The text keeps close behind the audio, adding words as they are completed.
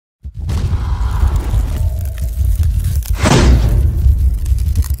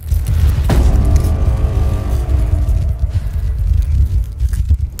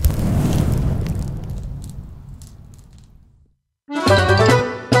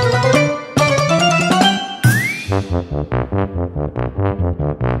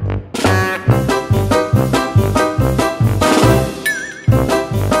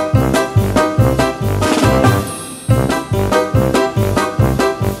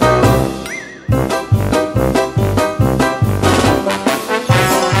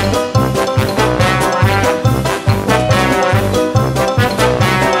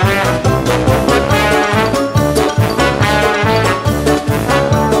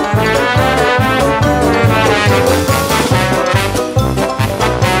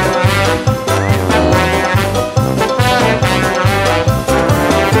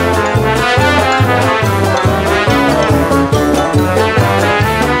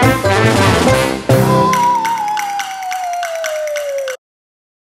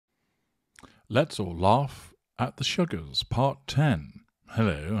Let's all laugh at the sugars, part 10.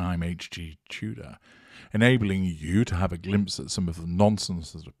 Hello, I'm H.G. Tudor, enabling you to have a glimpse at some of the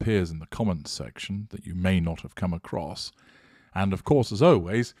nonsense that appears in the comments section that you may not have come across. And of course, as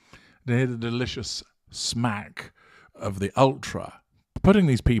always, to hear the delicious smack of the ultra, putting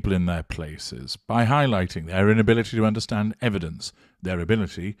these people in their places by highlighting their inability to understand evidence, their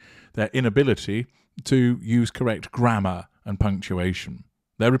inability to use correct grammar and punctuation,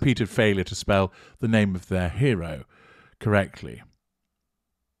 their repeated failure to spell the name of their hero correctly.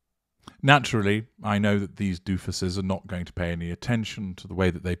 Naturally, I know that these doofuses are not going to pay any attention to the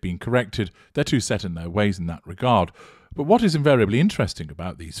way that they've been corrected. They're too set in their ways in that regard. But what is invariably interesting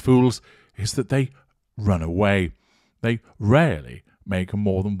about these fools is that they run away. They rarely make a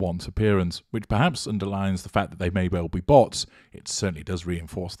more than once appearance, which perhaps underlines the fact that they may well be bots. It certainly does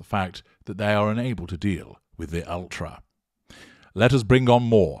reinforce the fact that they are unable to deal with the ultra. Let us bring on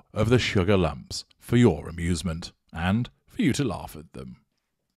more of the sugar lumps for your amusement and for you to laugh at them.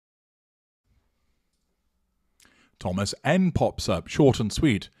 Thomas N pops up, short and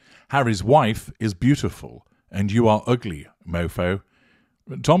sweet. Harry's wife is beautiful, and you are ugly, mofo.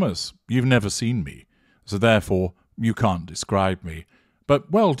 Thomas, you've never seen me, so therefore you can't describe me.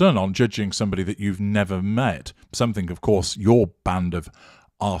 But well done on judging somebody that you've never met, something, of course, your band of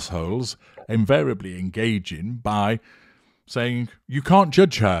arseholes invariably engage in by saying you can't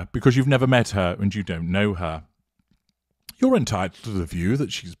judge her because you've never met her and you don't know her. You're entitled to the view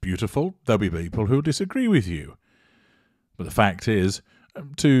that she's beautiful. There'll be people who disagree with you. But the fact is,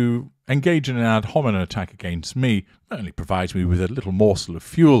 to engage in an ad hominem attack against me only provides me with a little morsel of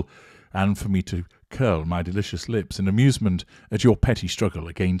fuel, and for me to curl my delicious lips in amusement at your petty struggle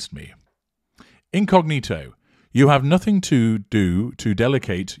against me. Incognito, you have nothing to do to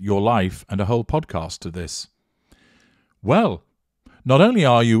delegate your life and a whole podcast to this. Well, not only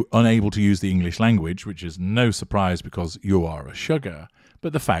are you unable to use the English language, which is no surprise because you are a sugar,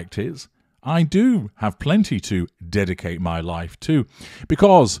 but the fact is, I do have plenty to dedicate my life to,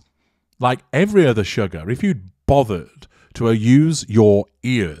 because, like every other sugar, if you'd bothered to use your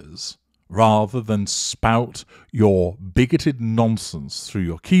ears rather than spout your bigoted nonsense through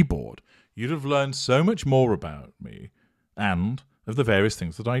your keyboard, you'd have learned so much more about me and of the various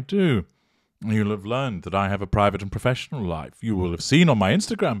things that I do. You'll have learned that I have a private and professional life. You will have seen on my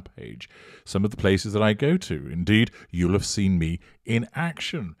Instagram page some of the places that I go to. Indeed, you'll have seen me in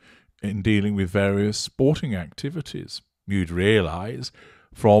action in dealing with various sporting activities. You'd realise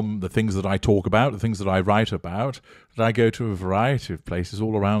from the things that I talk about, the things that I write about, that I go to a variety of places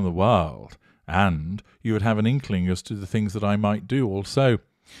all around the world. And you would have an inkling as to the things that I might do also,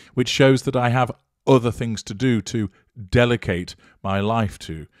 which shows that I have other things to do to delegate my life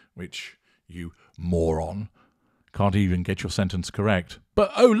to, which you moron can't even get your sentence correct.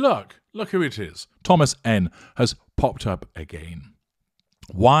 But oh look who it is. Thomas N has popped up again.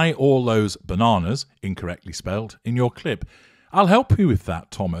 Why all those bananas, incorrectly spelled, in your clip? I'll help you with that,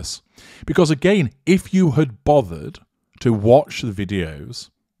 Thomas. Because again, if you had bothered to watch the videos,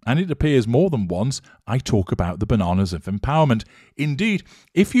 and it appears more than once, I talk about the bananas of empowerment. Indeed,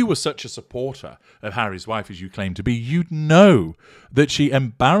 if you were such a supporter of Harry's wife as you claim to be, you'd know that she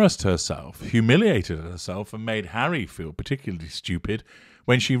embarrassed herself, humiliated herself, and made Harry feel particularly stupid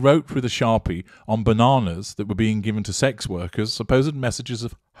when she wrote with a Sharpie on bananas that were being given to sex workers supposed messages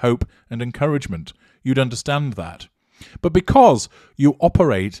of hope and encouragement. You'd understand that. But because you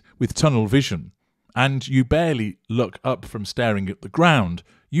operate with tunnel vision and you barely look up from staring at the ground,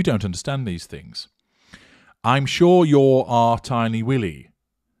 you don't understand these things. I'm sure you're our Tiny Willy.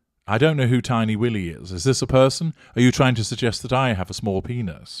 I don't know who Tiny Willy is. Is this a person? Are you trying to suggest that I have a small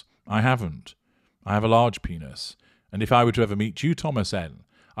penis? I haven't. I have a large penis. And if I were to ever meet you, Thomas N.,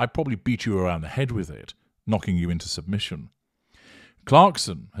 I'd probably beat you around the head with it, knocking you into submission.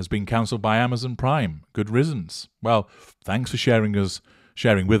 Clarkson has been cancelled by Amazon Prime. Good riddance. Well, thanks for sharing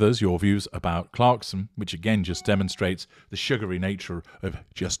with us your views about Clarkson, which again just demonstrates the sugary nature of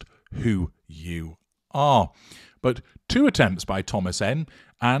just who you are. But 2 attempts by Thomas N.,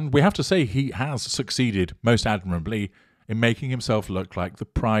 and we have to say he has succeeded most admirably in making himself look like the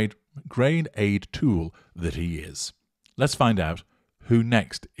pride grade aid tool that he is. Let's find out who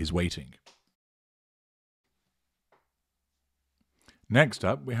next is waiting. Next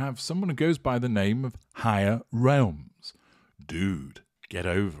up, we have someone who goes by the name of Higher Realms. Dude, get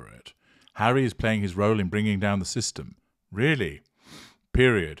over it. Harry is playing his role in bringing down the system. Really?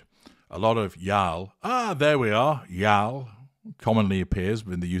 Period. A lot of yal. There we are. Yal commonly appears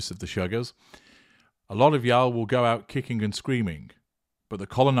in the use of the sugars. A lot of yal will go out kicking and screaming, but the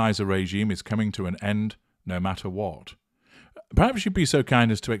colonizer regime is coming to an end no matter what. Perhaps you'd be so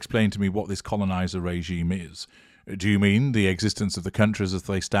kind as to explain to me what this colonizer regime is. Do you mean the existence of the countries as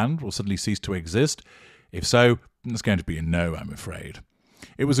they stand will suddenly cease to exist? If so, it's going to be a no, I'm afraid.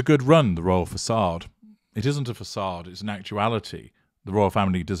 It was a good run, the royal facade. It isn't a facade, it's an actuality. The royal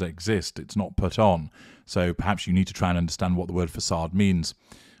family does exist, it's not put on. So perhaps you need to try and understand what the word facade means.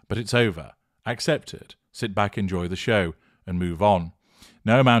 But it's over. Accept it. Sit back, enjoy the show, and move on.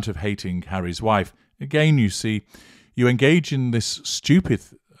 No amount of hating Harry's wife. Again, you see, you engage in this stupid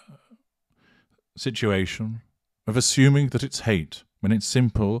situation of assuming that it's hate, when it's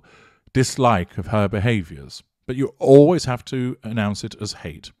simple dislike of her behaviours. But you always have to announce it as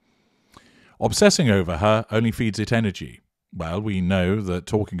hate. Obsessing over her only feeds it energy. Well, we know that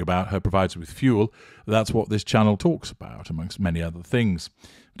talking about her provides with fuel. That's what this channel talks about, amongst many other things.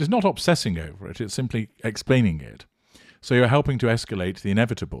 But it's not obsessing over it, it's simply explaining it. So you're helping to escalate the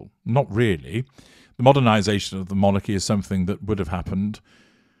inevitable. Not really. The modernisation of the monarchy is something that would have happened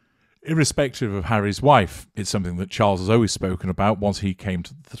irrespective of Harry's wife. It's something that Charles has always spoken about once he came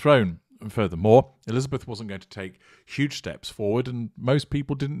to the throne. And furthermore, Elizabeth wasn't going to take huge steps forward, and most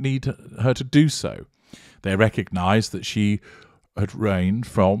people didn't need her to do so. They recognised that she had reigned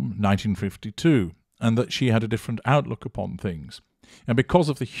from 1952 and that she had a different outlook upon things. And because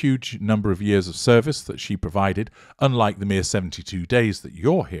of the huge number of years of service that she provided, unlike the mere 72 days that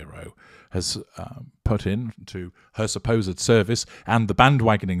your hero has put into her supposed service and the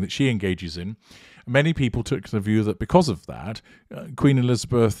bandwagoning that she engages in, many people took the view that because of that, Queen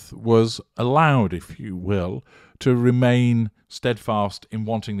Elizabeth was allowed, if you will, to remain steadfast in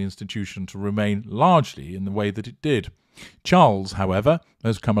wanting the institution to remain largely in the way that it did. Charles, however,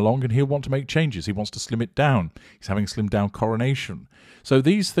 has come along and he'll want to make changes. He wants to slim it down. He's having a slimmed down coronation. So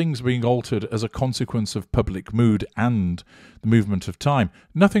these things being altered as a consequence of public mood and the movement of time,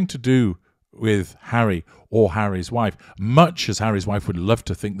 nothing to do with Harry or Harry's wife. Much as Harry's wife would love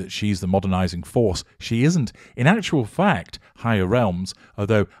to think that she's the modernising force, she isn't. In actual fact, higher realms,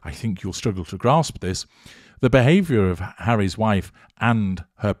 although I think you'll struggle to grasp this, the behaviour of Harry's wife and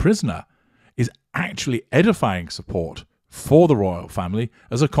her prisoner is actually edifying support for the royal family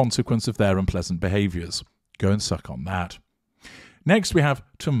as a consequence of their unpleasant behaviours. Go and suck on that. Next we have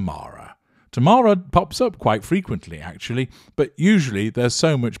Tamara. Tamara pops up quite frequently, actually, but usually there's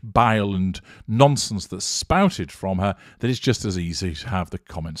so much bile and nonsense that's spouted from her that it's just as easy to have the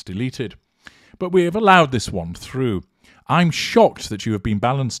comments deleted. But we have allowed this one through. I'm shocked that you have been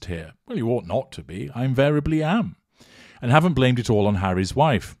balanced here. Well, you ought not to be. I invariably am. And haven't blamed it all on Harry's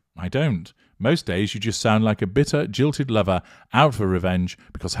wife. I don't. Most days you just sound like a bitter, jilted lover out for revenge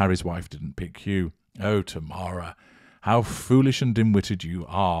because Harry's wife didn't pick you. Oh, Tamara, how foolish and dim-witted you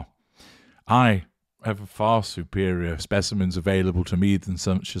are. I have far superior specimens available to me than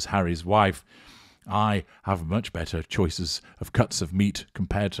such as Harry's wife. I have much better choices of cuts of meat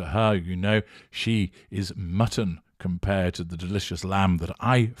compared to her, you know. She is mutton compared to the delicious lamb that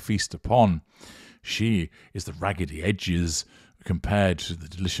I feast upon. She is the raggedy edges compared to the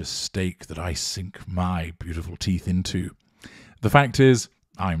delicious steak that I sink my beautiful teeth into. The fact is,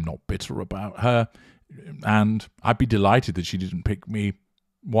 I'm not bitter about her, and I'd be delighted that she didn't pick me.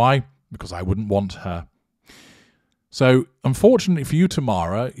 Why? Because I wouldn't want her. So, unfortunately for you,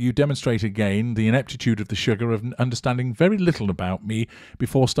 Tamara, you demonstrate again the ineptitude of the sugar of understanding very little about me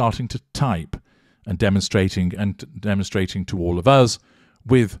before starting to type and demonstrating to all of us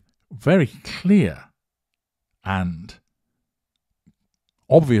with very clear and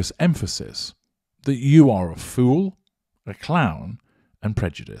obvious emphasis that you are a fool, a clown, and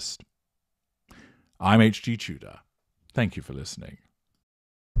prejudiced. I'm H.G. Tudor. Thank you for listening.